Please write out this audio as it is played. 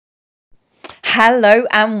Hello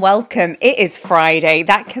and welcome. It is Friday.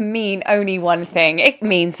 That can mean only one thing. It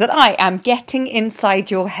means that I am getting inside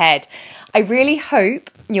your head. I really hope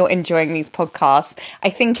you're enjoying these podcasts. I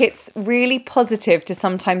think it's really positive to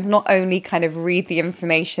sometimes not only kind of read the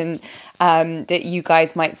information that you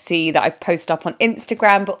guys might see that I post up on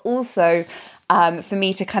Instagram, but also for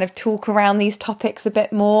me to kind of talk around these topics a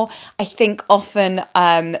bit more. I think often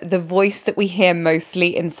the voice that we hear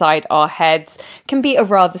mostly inside our heads can be a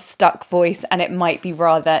rather stuck voice, and it might be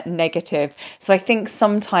rather negative. So I think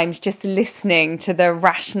sometimes just listening to the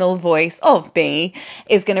rational voice of me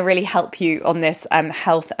is going to really help you on this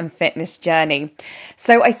health and fitness journey.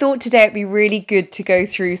 So I thought today it'd be really good to go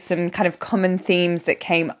through some kind of common themes that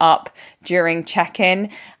came up during check-in,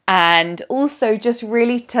 and also just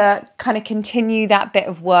really to kind of continue that bit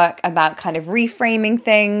of work about kind of reframing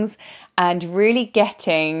things and really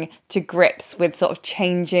getting to grips with sort of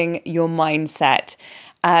changing your mindset.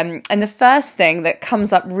 And the first thing that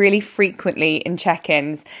comes up really frequently in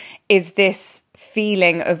check-ins is this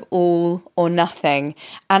feeling of all or nothing.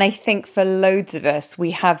 And I think for loads of us,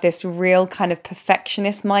 we have this real kind of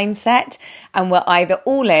perfectionist mindset, and we're either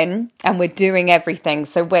all in and we're doing everything.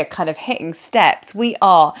 So we're kind of hitting steps. We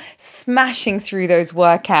are smashing through those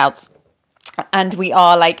workouts, and we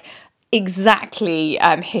are like exactly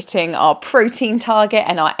hitting our protein target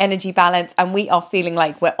and our energy balance, and we are feeling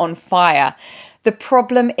like we're on fire. The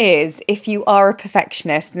problem is, if you are a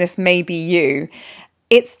perfectionist, and this may be you,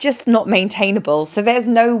 it's just not maintainable. So there's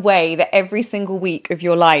no way that every single week of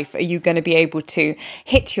your life are you going to be able to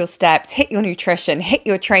hit your steps, hit your nutrition, hit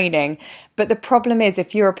your training. But the problem is,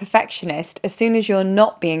 if you're a perfectionist, as soon as you're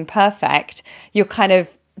not being perfect, you're kind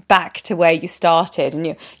of back to where you started,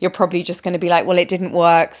 and you're probably just going to be like, well, it didn't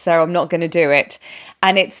work, so I'm not going to do it.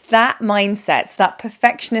 And it's that mindset, it's that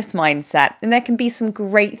perfectionist mindset. And there can be some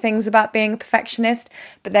great things about being a perfectionist,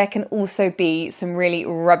 but there can also be some really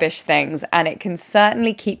rubbish things, and it can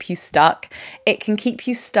certainly keep you stuck. It can keep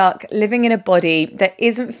you stuck living in a body that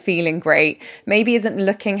isn't feeling great, maybe isn't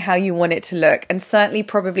looking how you want it to look, and certainly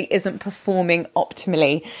probably isn't performing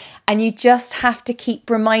optimally. And you just have to keep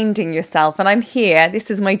reminding yourself, and I'm here, this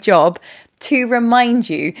is my job, to remind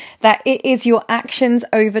you that it is your actions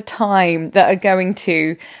over time that are going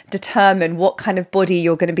to determine what kind of body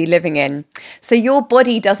you're going to be living in. So your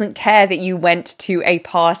body doesn't care that you went to a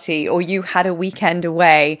party or you had a weekend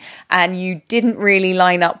away and you didn't really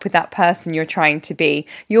line up with that person you're trying to be.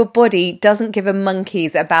 Your body doesn't give a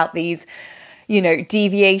monkeys about these,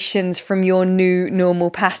 deviations from your new normal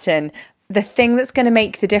pattern. The thing that's going to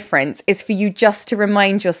make the difference is for you just to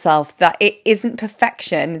remind yourself that it isn't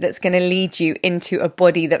perfection that's going to lead you into a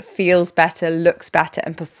body that feels better, looks better,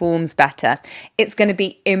 and performs better. It's going to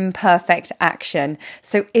be imperfect action.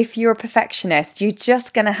 So if you're a perfectionist, you're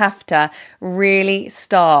just going to have to really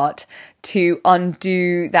start to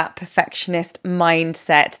undo that perfectionist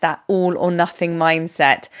mindset, that all or nothing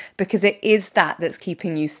mindset, because it is that that's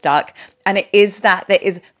keeping you stuck. And it is that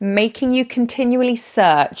is making you continually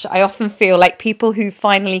search. I often feel like people who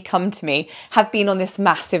finally come to me have been on this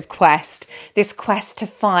massive quest to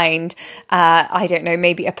find,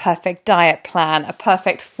 maybe a perfect diet plan, a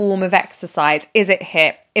perfect form of exercise. Is it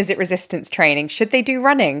HIIT? Is it resistance training? Should they do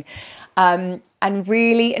running? And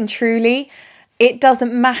really and truly, it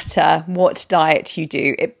doesn't matter what diet you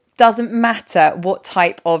do. It doesn't matter what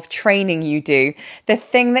type of training you do. The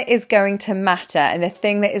thing that is going to matter and the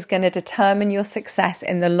thing that is going to determine your success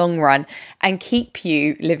in the long run and keep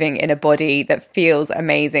you living in a body that feels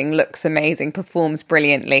amazing, looks amazing, performs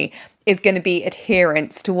brilliantly is going to be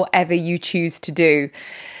adherence to whatever you choose to do.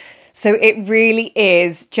 So it really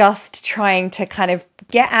is just trying to kind of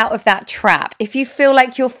get out of that trap. If you feel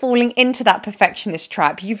like you're falling into that perfectionist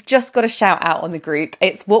trap, you've just got to shout out on the group.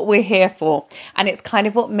 It's what we're here for. And it's kind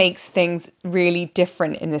of what makes things really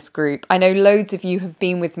different in this group. I know loads of you have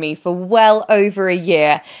been with me for well over a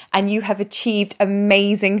year and you have achieved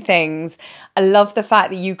amazing things. I love the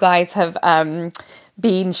fact that you guys have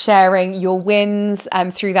been sharing your wins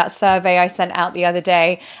through that survey I sent out the other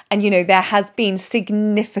day. And, there has been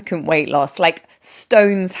significant weight loss, like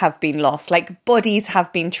stones have been lost, like bodies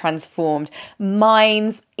have been transformed.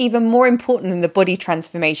 Minds, even more important than the body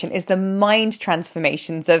transformation, is the mind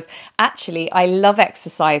transformations of, actually, I love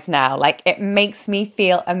exercise now. Like, it makes me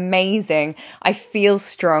feel amazing. I feel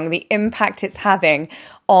strong. The impact it's having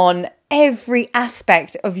on every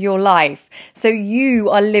aspect of your life. So you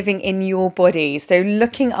are living in your body. So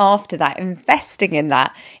looking after that, investing in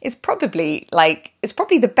that is probably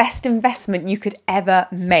the best investment you could ever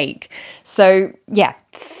make. So yeah,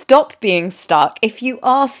 stop being stuck. If you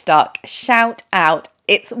are stuck, shout out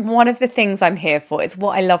It's one of the things I'm here for. It's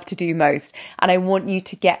what I love to do most. And I want you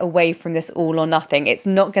to get away from this all or nothing. It's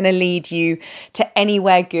not going to lead you to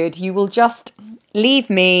anywhere good. You will just leave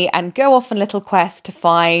me and go off on a little quest to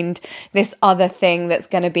find this other thing that's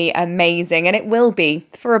going to be amazing. And it will be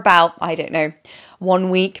for about, I don't know,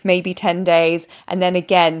 1 week, maybe 10 days. And then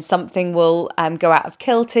again, something will go out of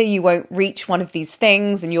kilter. You won't reach one of these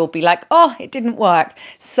things and you'll be like, oh, it didn't work.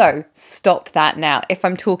 So stop that now. If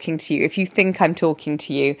I'm talking to you, if you think I'm talking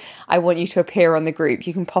to you, I want you to appear on the group.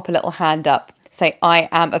 You can pop a little hand up. Say, I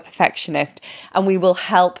am a perfectionist, and we will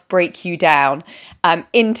help break you down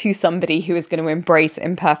into somebody who is going to embrace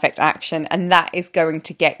imperfect action. And that is going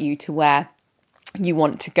to get you to where you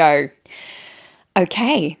want to go.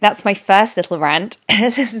 Okay, that's my first little rant.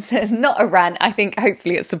 This is not a rant. I think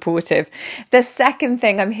hopefully it's supportive. The second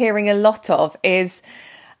thing I'm hearing a lot of is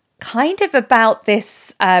kind of about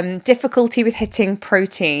this difficulty with hitting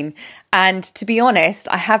protein. And to be honest,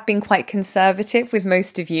 I have been quite conservative with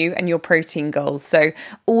most of you and your protein goals. So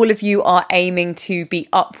all of you are aiming to be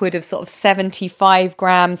upward of sort of 75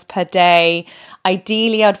 grams per day.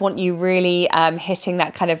 Ideally, I'd want you really hitting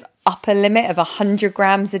that kind of upper limit of 100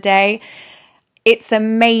 grams a day. It's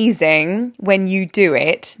amazing when you do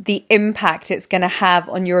it, the impact it's going to have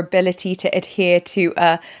on your ability to adhere to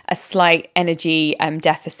a slight energy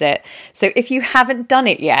deficit. So if you haven't done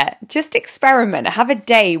it yet, just experiment. Have a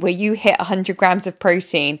day where you hit 100 grams of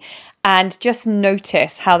protein and just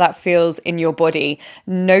notice how that feels in your body.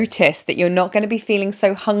 Notice that you're not going to be feeling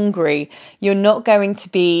so hungry. You're not going to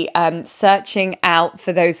be searching out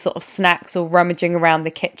for those sort of snacks or rummaging around the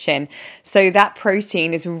kitchen. So that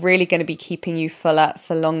protein is really going to be keeping you fuller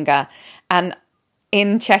for longer. And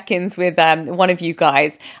in check-ins with one of you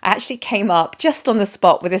guys, I actually came up just on the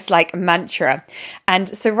spot with this like mantra.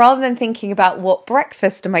 And so rather than thinking about what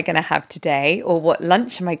breakfast am I going to have today or what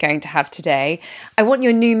lunch am I going to have today, I want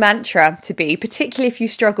your new mantra to be, particularly if you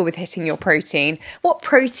struggle with hitting your protein, what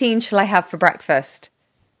protein shall I have for breakfast?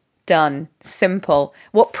 Done. Simple.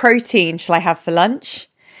 What protein shall I have for lunch?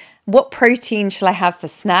 What protein shall I have for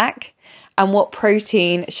snack? And what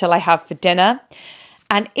protein shall I have for dinner?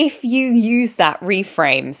 And if you use that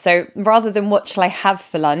reframe, so rather than what shall I have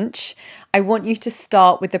for lunch, I want you to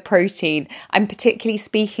start with the protein. I'm particularly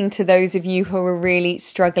speaking to those of you who are really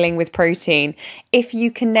struggling with protein. If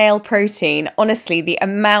you can nail protein, honestly, the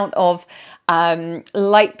amount of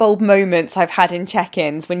light bulb moments I've had in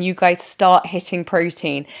check-ins when you guys start hitting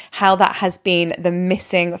protein, how that has been the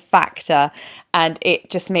missing factor, and it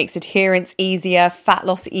just makes adherence easier, fat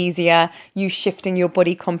loss easier, you shifting your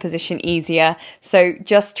body composition easier. So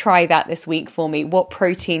just try that this week for me. What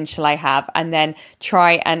protein shall I have? And then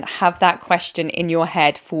try and have that question in your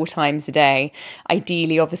head 4 times a day.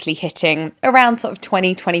 Ideally, obviously hitting around sort of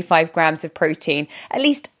 20, 25 grams of protein, at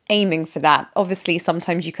least aiming for that. Obviously,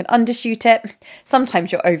 sometimes you can undershoot it,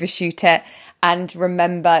 sometimes you'll overshoot it. And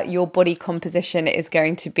remember, your body composition is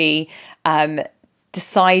going to be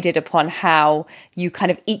decided upon how you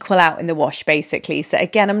kind of equal out in the wash, basically. So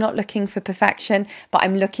again, I'm not looking for perfection, but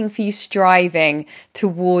I'm looking for you striving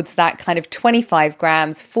towards that kind of 25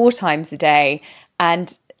 grams 4 times a day.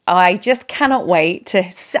 And I just cannot wait to,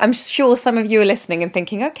 I'm sure some of you are listening and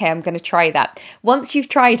thinking, okay, I'm going to try that. Once you've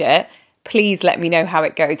tried it, please let me know how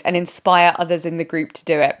it goes and inspire others in the group to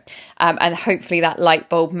do it. And hopefully that light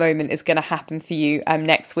bulb moment is going to happen for you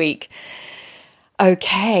next week.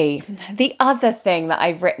 Okay, the other thing that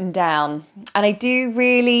I've written down, and I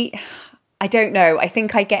don't know, I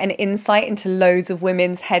think I get an insight into loads of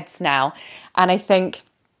women's heads now. And I think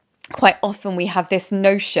quite often we have this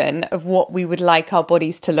notion of what we would like our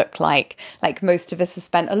bodies to look like. Like most of us have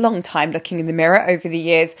spent a long time looking in the mirror over the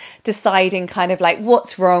years, deciding kind of like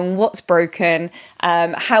what's wrong, what's broken,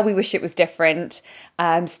 how we wish it was different,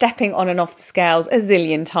 stepping on and off the scales a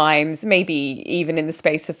zillion times, maybe even in the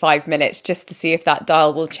space of 5 minutes, just to see if that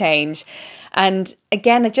dial will change. And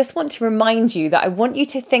again, I just want to remind you that I want you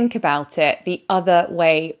to think about it the other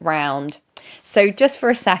way round. So just for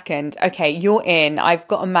a second, okay, you're in, I've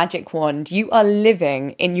got a magic wand. You are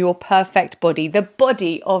living in your perfect body, the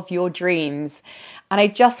body of your dreams. And I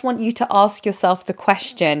just want you to ask yourself the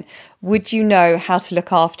question, would you know how to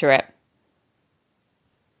look after it?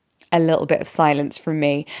 A little bit of silence from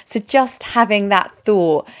me. So just having that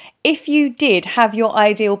thought, if you did have your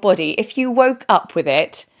ideal body, if you woke up with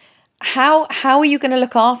it, how are you going to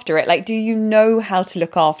look after it? Like, do you know how to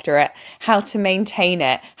look after it? How to maintain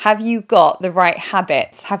it? Have you got the right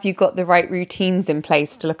habits? Have you got the right routines in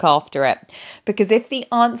place to look after it? Because if the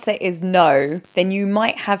answer is no, then you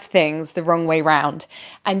might have things the wrong way round.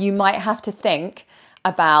 And you might have to think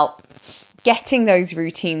about getting those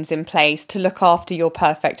routines in place to look after your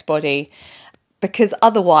perfect body. because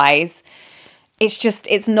otherwise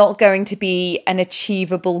it's not going to be an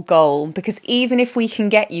achievable goal. Because even if we can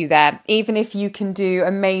get you there, even if you can do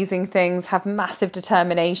amazing things, have massive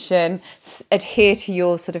determination, adhere to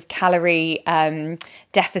your sort of calorie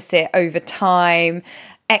deficit over time,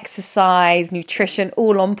 exercise, nutrition,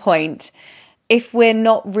 all on point, if we're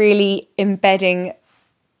not really embedding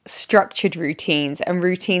structured routines and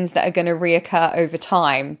routines that are going to reoccur over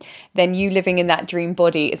time, then you living in that dream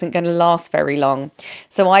body isn't going to last very long.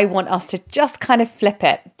 So I want us to just kind of flip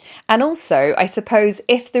it. And also, I suppose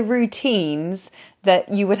if the routines that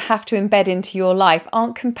you would have to embed into your life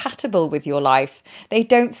aren't compatible with your life, they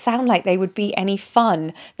don't sound like they would be any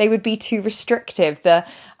fun. They would be too restrictive. The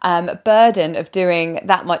burden of doing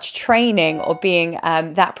that much training or being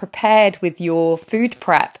that prepared with your food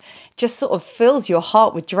prep just sort of fills your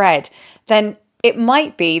heart with dread, then it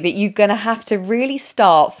might be that you're going to have to really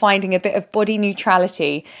start finding a bit of body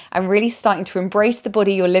neutrality and really starting to embrace the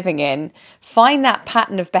body you're living in. Find that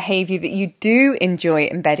pattern of behavior that you do enjoy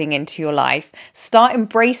embedding into your life. Start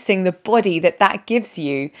embracing the body that gives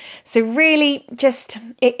you. So really just,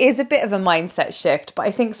 it is a bit of a mindset shift, but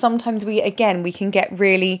I think sometimes we can get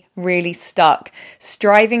really, really stuck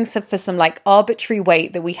striving for some like arbitrary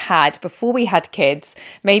weight that we had before we had kids,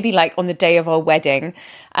 maybe like on the day of our wedding.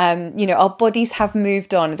 Our bodies have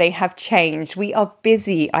moved on. They have changed. We are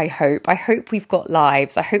busy, I hope. I hope we've got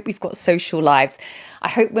lives. I hope we've got social lives. I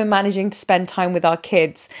hope we're managing to spend time with our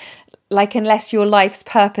kids. Like, unless your life's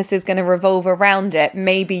purpose is going to revolve around it,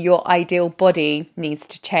 maybe your ideal body needs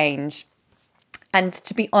to change. And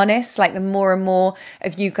to be honest, like the more and more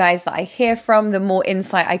of you guys that I hear from, the more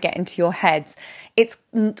insight I get into your heads. It's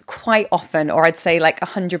quite often, or I'd say like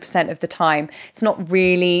 100% of the time, it's not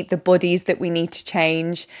really the bodies that we need to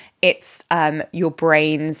change. It's your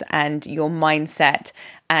brains and your mindset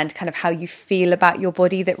and kind of how you feel about your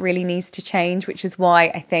body that really needs to change, which is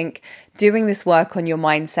why I think doing this work on your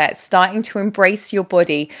mindset, starting to embrace your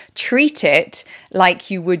body, treat it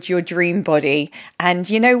like you would your dream body. And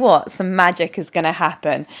you know what? Some magic is going to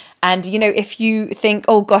happen. And, if you think,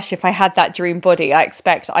 oh gosh, if I had that dream body, I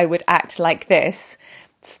expect I would act like this.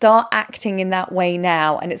 Start acting in that way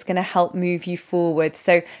now, and it's going to help move you forward.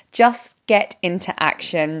 So just get into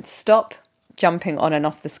action. Stop jumping on and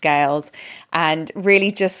off the scales and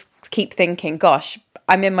really just keep thinking, gosh,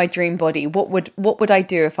 I'm in my dream body. What would I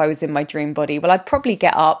do if I was in my dream body? Well, I'd probably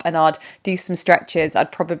get up and I'd do some stretches.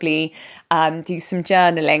 I'd probably do some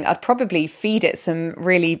journaling. I'd probably feed it some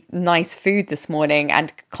really nice food this morning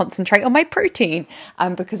and concentrate on my protein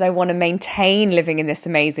because I want to maintain living in this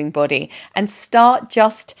amazing body, and start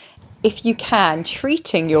just, if you can,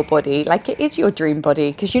 treating your body like it is your dream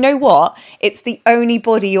body, because you know what? It's the only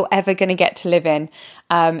body you're ever going to get to live in.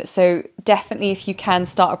 So definitely, if you can,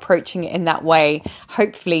 start approaching it in that way.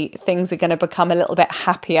 Hopefully things are going to become a little bit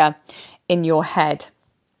happier in your head.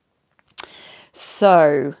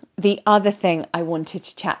 So the other thing I wanted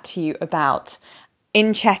to chat to you about,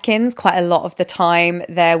 in check-ins, quite a lot of the time,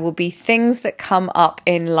 there will be things that come up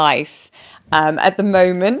in life. At the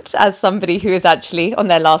moment, as somebody who is actually on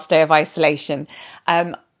their last day of isolation,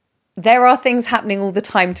 there are things happening all the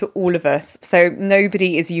time to all of us. So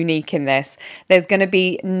nobody is unique in this. There's going to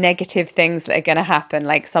be negative things that are going to happen,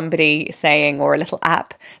 like somebody saying, or a little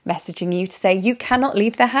app messaging you to say you cannot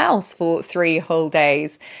leave the house for 3 whole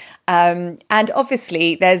days. And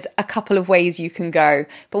obviously there's a couple of ways you can go.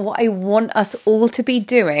 But what I want us all to be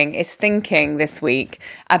doing is thinking this week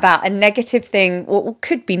about a negative thing, or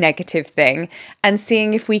could be negative thing, and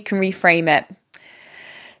seeing if we can reframe it.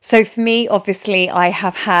 So for me, obviously, I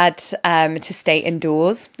have had to stay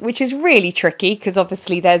indoors, which is really tricky because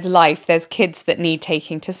obviously there's life, there's kids that need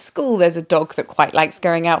taking to school, there's a dog that quite likes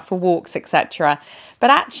going out for walks, etc. But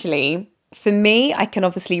actually, for me, I can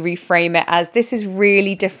obviously reframe it as this is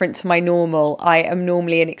really different to my normal. I am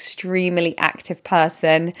normally an extremely active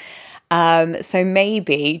person. So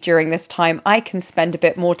maybe during this time, I can spend a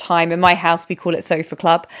bit more time in my house. We call it Sofa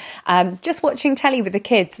Club, just watching telly with the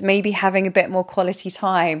kids, maybe having a bit more quality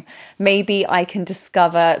time. Maybe I can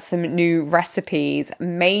discover some new recipes.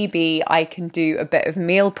 Maybe I can do a bit of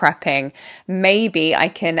meal prepping. Maybe I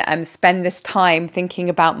can spend this time thinking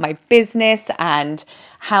about my business and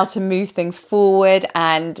how to move things forward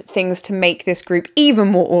and things to make this group even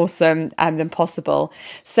more awesome than possible.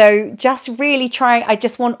 So just really I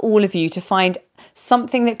just want all of you to find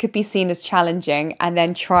something that could be seen as challenging and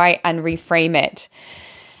then try and reframe it.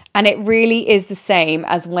 And it really is the same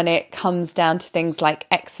as when it comes down to things like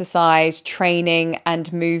exercise, training,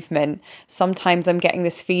 and movement. Sometimes I'm getting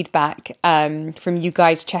this feedback from you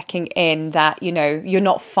guys checking in that, you're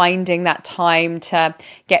not finding that time to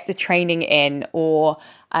get the training in, or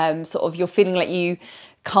sort of you're feeling like you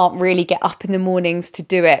can't really get up in the mornings to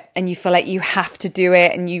do it, and you feel like you have to do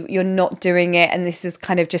it and you're not doing it. And this is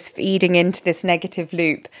kind of just feeding into this negative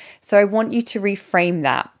loop. So I want you to reframe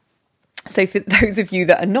that. So for those of you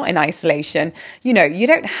that are not in isolation, you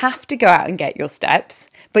don't have to go out and get your steps,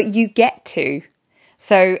 but you get to.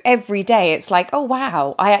 So every day it's like, oh,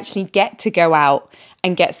 wow, I actually get to go out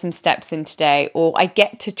and get some steps in today, or I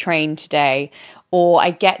get to train today, or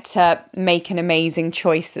I get to make an amazing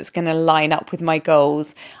choice that's going to line up with my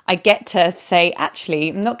goals. I get to say, actually,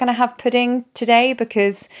 I'm not going to have pudding today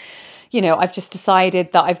because I've just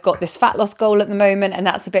decided that I've got this fat loss goal at the moment and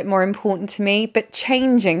that's a bit more important to me. But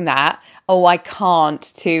changing that, I can't,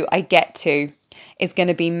 to I get to, is going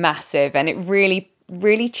to be massive. And it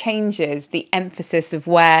really changes the emphasis of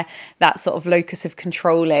where that sort of locus of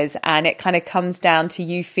control is. And it kind of comes down to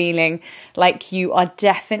you feeling like you are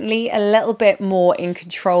definitely a little bit more in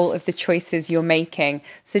control of the choices you're making.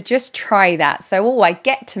 So just try that. So, I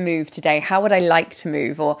get to move today. How would I like to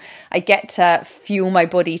move? Or I get to fuel my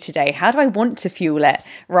body today. How do I want to fuel it?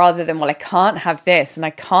 Rather than, I can't have this and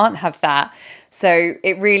I can't have that. So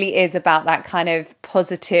it really is about that kind of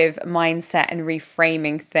positive mindset and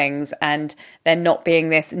reframing things, and there not being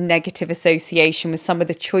this negative association with some of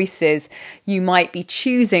the choices you might be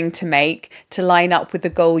choosing to make to line up with the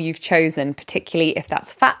goal you've chosen, particularly if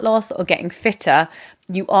that's fat loss or getting fitter.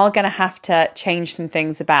 You are going to have to change some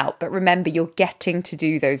things about, but remember, you're getting to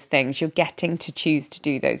do those things. You're getting to choose to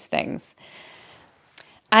do those things.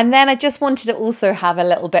 And then I just wanted to also have a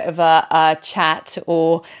little bit of a chat,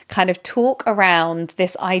 or kind of talk around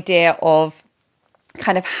this idea of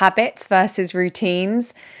kind of habits versus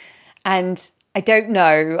routines. And I don't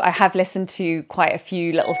know, I have listened to quite a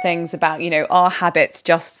few little things about, are habits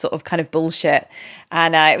just sort of kind of bullshit?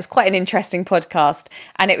 And it was quite an interesting podcast.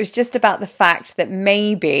 And it was just about the fact that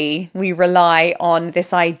maybe we rely on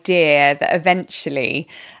this idea that eventually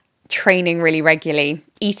training really regularly,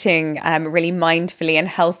 eating really mindfully and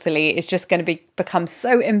healthily is just going to become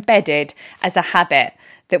so embedded as a habit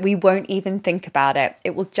that we won't even think about it.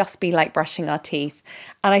 It will just be like brushing our teeth.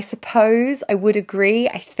 And I suppose I would agree.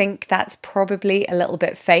 I think that's probably a little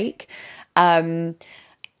bit fake. And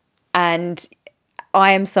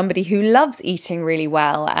I am somebody who loves eating really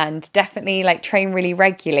well and definitely train really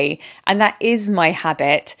regularly. And that is my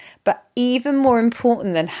habit. But even more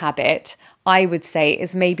important than habit, I would say,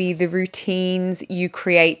 is maybe the routines you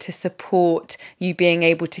create to support you being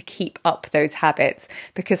able to keep up those habits.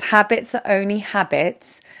 Because habits are only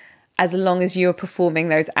habits as long as you're performing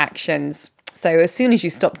those actions. So as soon as you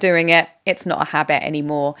stop doing it, it's not a habit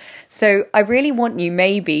anymore. So I really want you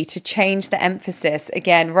maybe to change the emphasis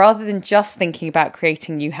again, rather than just thinking about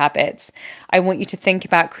creating new habits. I want you to think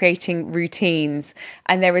about creating routines.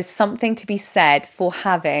 And there is something to be said for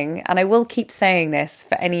having, and I will keep saying this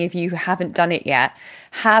for any of you who haven't done it yet,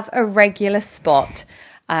 have a regular spot,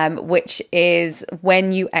 which is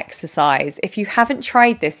when you exercise. If you haven't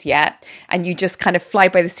tried this yet and you just kind of fly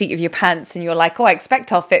by the seat of your pants and you're like, I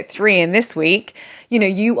expect I'll fit 3 in this week,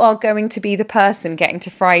 you are going to be the person getting to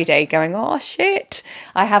Friday going, oh shit,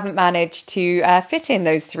 I haven't managed to fit in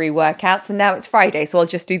those 3 workouts and now it's Friday, so I'll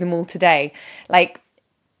just do them all today.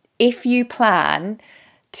 If you plan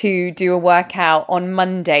to do a workout on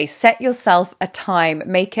Monday, set yourself a time,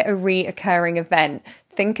 make it a reoccurring event.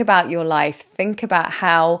 Think about your life. Think about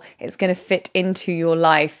how it's going to fit into your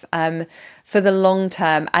life for the long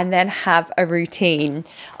term, and then have a routine.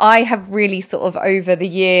 I have really sort of over the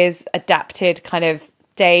years adapted kind of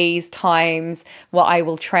days, times, what I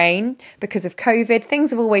will train. Because of COVID, things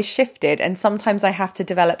have always shifted, and sometimes I have to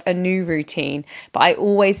develop a new routine, but I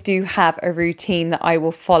always do have a routine that I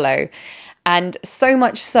will follow. And so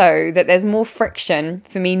much so that there's more friction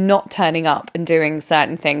for me not turning up and doing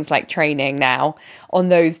certain things like training now on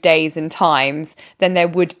those days and times than there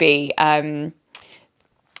would be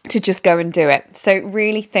to just go and do it. So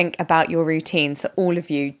really think about your routine. So all of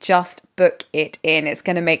you, just book it in. It's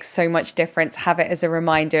going to make so much difference. Have it as a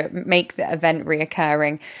reminder. Make the event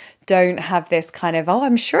reoccurring. Don't have this kind of,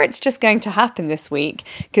 I'm sure it's just going to happen this week,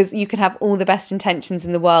 because you can have all the best intentions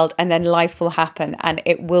in the world and then life will happen, and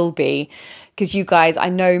it will be. Because you guys, I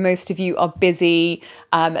know most of you are busy.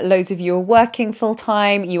 Loads of you are working full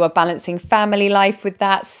time. You are balancing family life with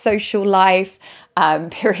that, social life,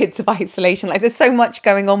 periods of isolation. There's so much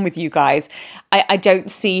going on with you guys. I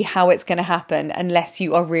don't see how it's going to happen unless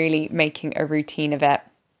you are really making a routine of it.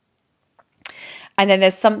 And then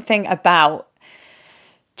there's something about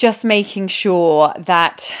just making sure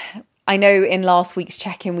that, I know in last week's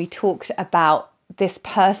check-in, we talked about this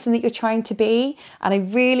person that you're trying to be. And I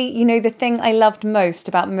really, the thing I loved most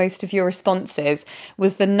about most of your responses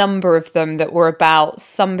was the number of them that were about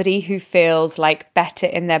somebody who feels like better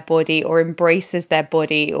in their body or embraces their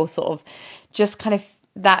body, or sort of just kind of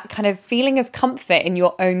that kind of feeling of comfort in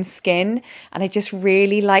your own skin. And I just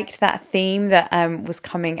really liked that theme that was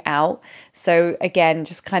coming out. So again,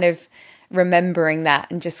 just kind of remembering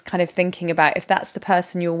that and just kind of thinking about, if that's the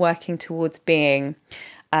person you're working towards being,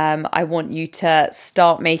 I want you to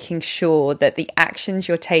start making sure that the actions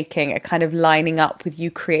you're taking are kind of lining up with you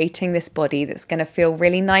creating this body that's going to feel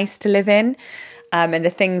really nice to live in. And the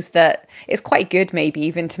things that it's quite good, maybe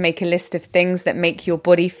even to make a list of things that make your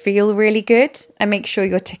body feel really good, and make sure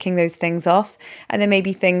you're ticking those things off. And then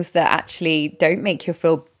maybe things that actually don't make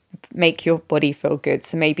your body feel good.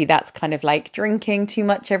 So maybe that's kind of like drinking too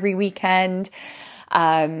much every weekend,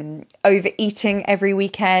 overeating every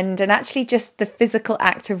weekend, and actually just the physical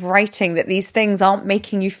act of writing that these things aren't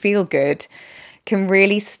making you feel good can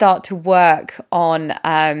really start to work on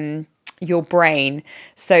your brain.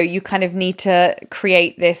 So you kind of need to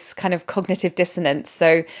create this kind of cognitive dissonance.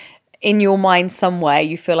 So in your mind somewhere,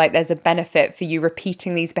 you feel like there's a benefit for you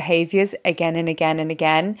repeating these behaviors again and again and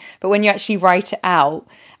again. But when you actually write it out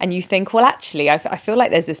and you think, well, actually, I feel like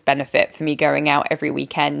there's this benefit for me going out every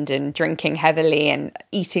weekend and drinking heavily and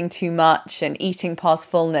eating too much and eating past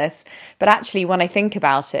fullness. But actually, when I think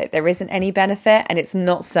about it, there isn't any benefit, and it's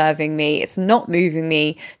not serving me. It's not moving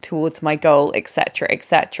me towards my goal, etc.,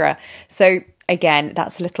 etc. So again,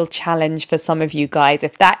 that's a little challenge for some of you guys.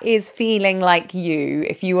 If that is feeling like you,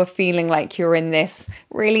 if you are feeling like you're in this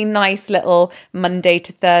really nice little Monday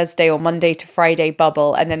to Thursday or Monday to Friday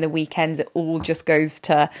bubble, and then the weekends it all just goes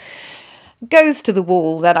to the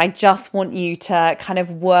wall, then I just want you to kind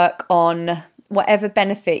of work on whatever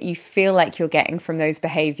benefit you feel like you're getting from those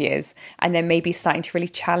behaviors, and then maybe starting to really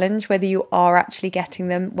challenge whether you are actually getting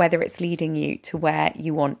them, whether it's leading you to where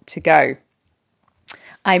you want to go.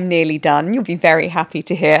 I'm nearly done. You'll be very happy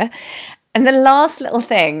to hear. And the last little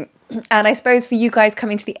thing, and I suppose for you guys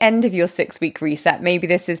coming to the end of your 6-week reset, maybe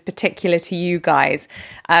this is particular to you guys.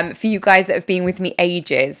 For you guys that have been with me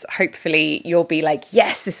ages, hopefully you'll be like,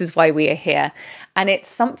 yes, this is why we are here. And it's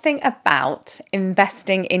something about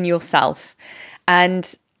investing in yourself.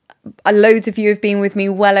 And loads of you have been with me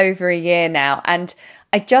well over a year now. And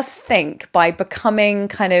I just think by becoming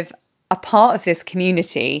kind of a part of this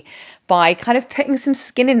community, by kind of putting some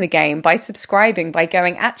skin in the game, by subscribing, by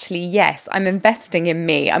going, actually, yes, I'm investing in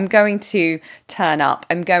me. I'm going to turn up.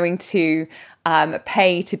 I'm going to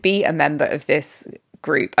pay to be a member of this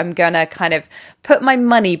group. I'm going to kind of put my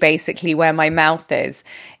money basically where my mouth is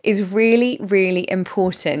really, really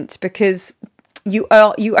important, because you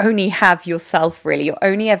only have yourself, really. You're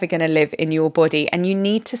only ever going to live in your body, and you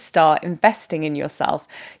need to start investing in yourself.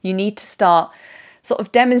 You need to start sort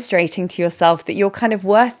of demonstrating to yourself that you're kind of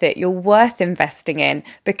worth it. You're worth investing in,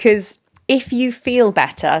 because if you feel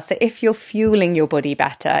better, so if you're fueling your body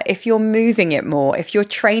better, if you're moving it more, if you're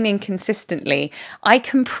training consistently, I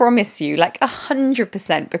can promise you, like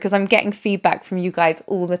 100%, because I'm getting feedback from you guys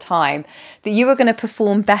all the time, that you are going to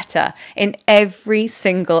perform better in every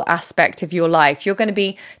single aspect of your life. You're going to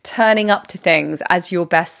be turning up to things as your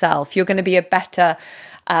best self. You're going to be a better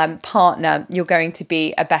partner, you're going to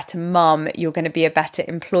be a better mum, you're going to be a better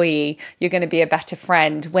employee, you're going to be a better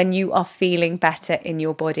friend when you are feeling better in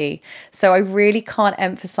your body. So I really can't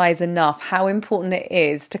emphasize enough how important it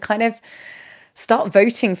is to kind of start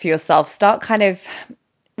voting for yourself, start kind of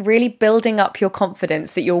really building up your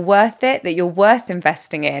confidence that you're worth it, that you're worth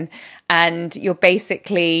investing in, and you're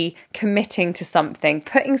basically committing to something,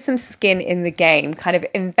 putting some skin in the game, kind of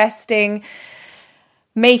investing,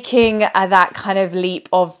 making that kind of leap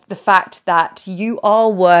of the fact that you are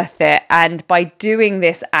worth it. And by doing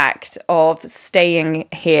this act of staying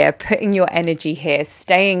here, putting your energy here,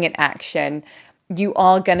 staying in action, you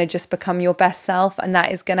are going to just become your best self, and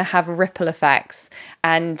that is going to have ripple effects.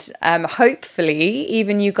 And hopefully,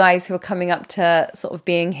 even you guys who are coming up to sort of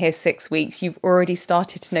being here 6 weeks, you've already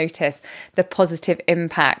started to notice the positive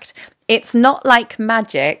impact. It's not like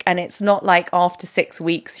magic, and it's not like after 6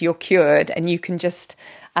 weeks you're cured and you can just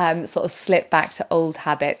sort of slip back to old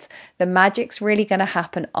habits. The magic's really going to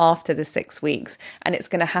happen after the 6 weeks, and it's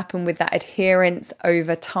going to happen with that adherence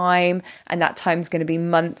over time, and that time's going to be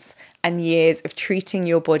months and years of treating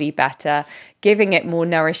your body better, giving it more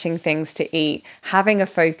nourishing things to eat, having a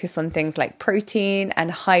focus on things like protein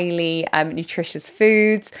and highly nutritious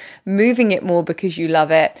foods, moving it more because you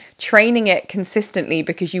love it, training it consistently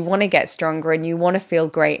because you want to get stronger and you want to feel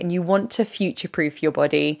great and you want to future-proof your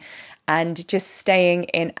body, and just staying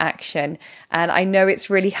in action. And I know it's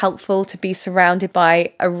really helpful to be surrounded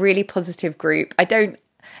by a really positive group. I don't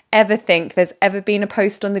ever think there's ever been a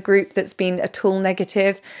post on the group that's been at all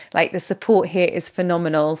negative. Like, the support here is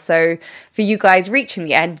phenomenal. So for you guys reaching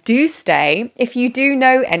the end, do stay. If you do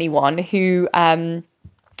know anyone who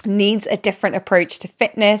needs a different approach to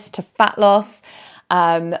fitness, to fat loss,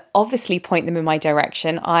 obviously point them in my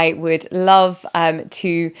direction. I would love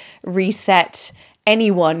to reset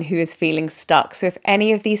anyone who is feeling stuck. So if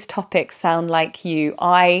any of these topics sound like you,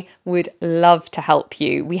 I would love to help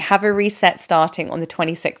you. We have a reset starting on the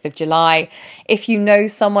 26th of July. If you know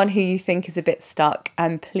someone who you think is a bit stuck,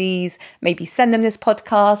 please maybe send them this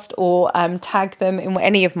podcast or tag them in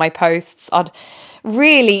any of my posts. I'd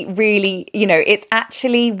really, it's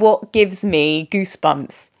actually what gives me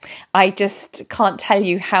goosebumps. I just can't tell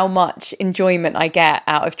you how much enjoyment I get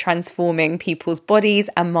out of transforming people's bodies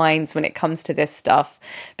and minds when it comes to this stuff.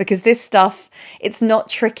 Because this stuff, it's not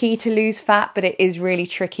tricky to lose fat, but it is really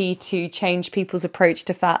tricky to change people's approach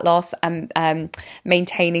to fat loss and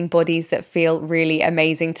maintaining bodies that feel really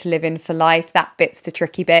amazing to live in for life. That bit's the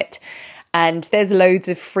tricky bit. And there's loads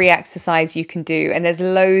of free exercise you can do, and there's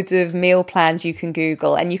loads of meal plans you can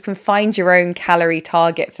Google, and you can find your own calorie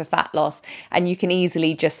target for fat loss, and you can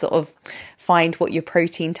easily just sort of find what your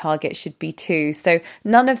protein target should be too. So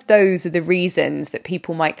none of those are the reasons that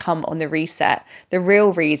people might come on the reset. The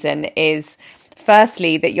real reason is,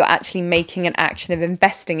 firstly, that you're actually making an action of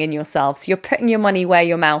investing in yourself. So you're putting your money where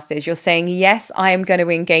your mouth is. You're saying, yes, I am going to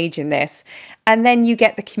engage in this. And then you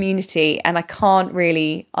get the community. And I can't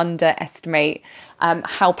really underestimate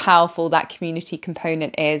how powerful that community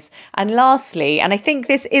component is. And lastly, and I think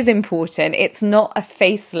this is important, it's not a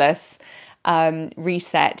faceless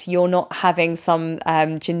reset. You're not having some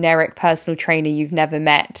generic personal trainer you've never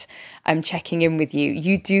met checking in with you.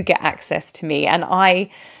 You do get access to me. And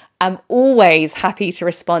I'm always happy to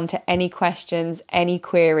respond to any questions, any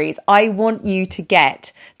queries. I want you to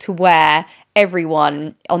get to where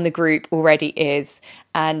everyone on the group already is.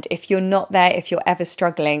 And if you're not there, if you're ever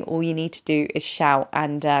struggling, all you need to do is shout,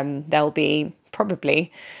 and there'll be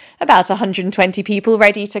probably about 120 people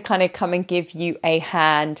ready to kind of come and give you a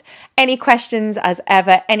hand. Any questions as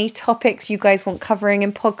ever, any topics you guys want covering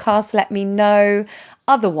in podcasts, let me know.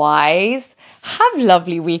 Otherwise, have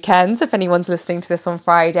lovely weekends if anyone's listening to this on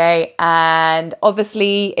Friday. And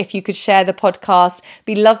obviously, if you could share the podcast, it'd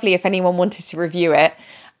be lovely if anyone wanted to review it.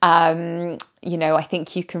 I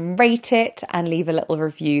think you can rate it and leave a little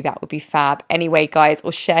review. That would be fab. Anyway, guys,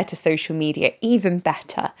 or share to social media, even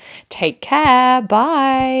better. Take care.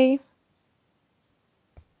 Bye.